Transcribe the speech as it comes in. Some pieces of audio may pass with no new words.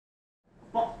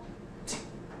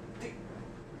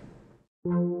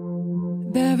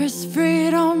There is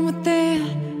freedom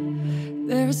within,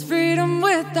 there is freedom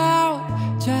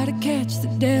without. Try to catch the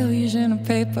deluge in a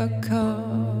paper cup.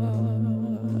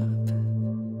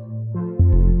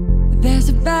 There's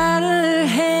a battle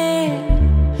ahead,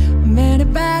 many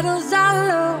battles are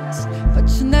lost, but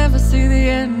you never see the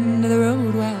end of the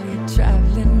road while you're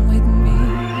traveling with me.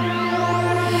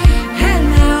 Hey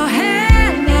now,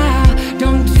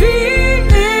 don't dream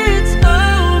it's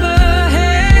over.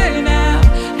 Hey now,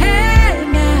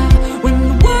 when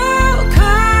the world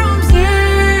comes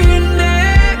in,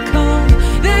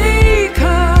 they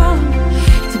come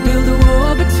to build a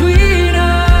wall between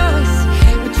us,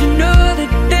 but you know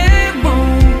that they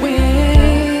won't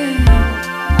win.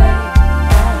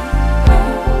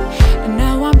 And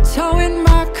now I'm towing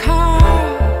my car,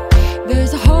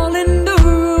 there's a hole in the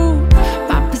roof.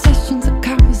 My possessions are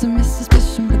cars and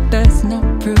missuspicion, but there's no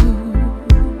proof.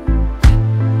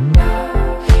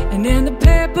 And in the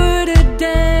paper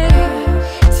today,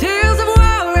 tales of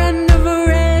war and of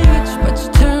rage, but you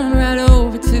turn right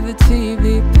over to the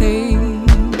TV page.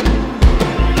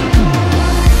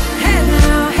 Hey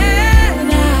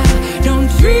now, don't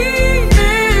dream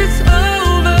it's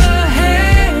over.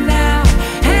 Hey now,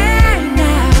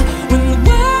 when the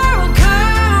world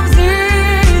comes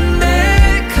in,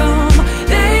 they come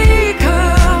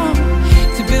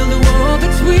to build a wall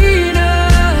between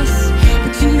us,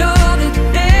 but you know that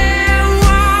they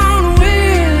won't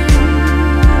win.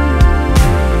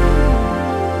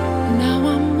 Now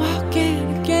I'm walking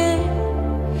again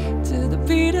to the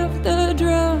beat of the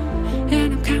drum,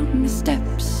 and I'm counting the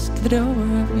steps to the door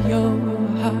of your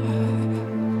heart.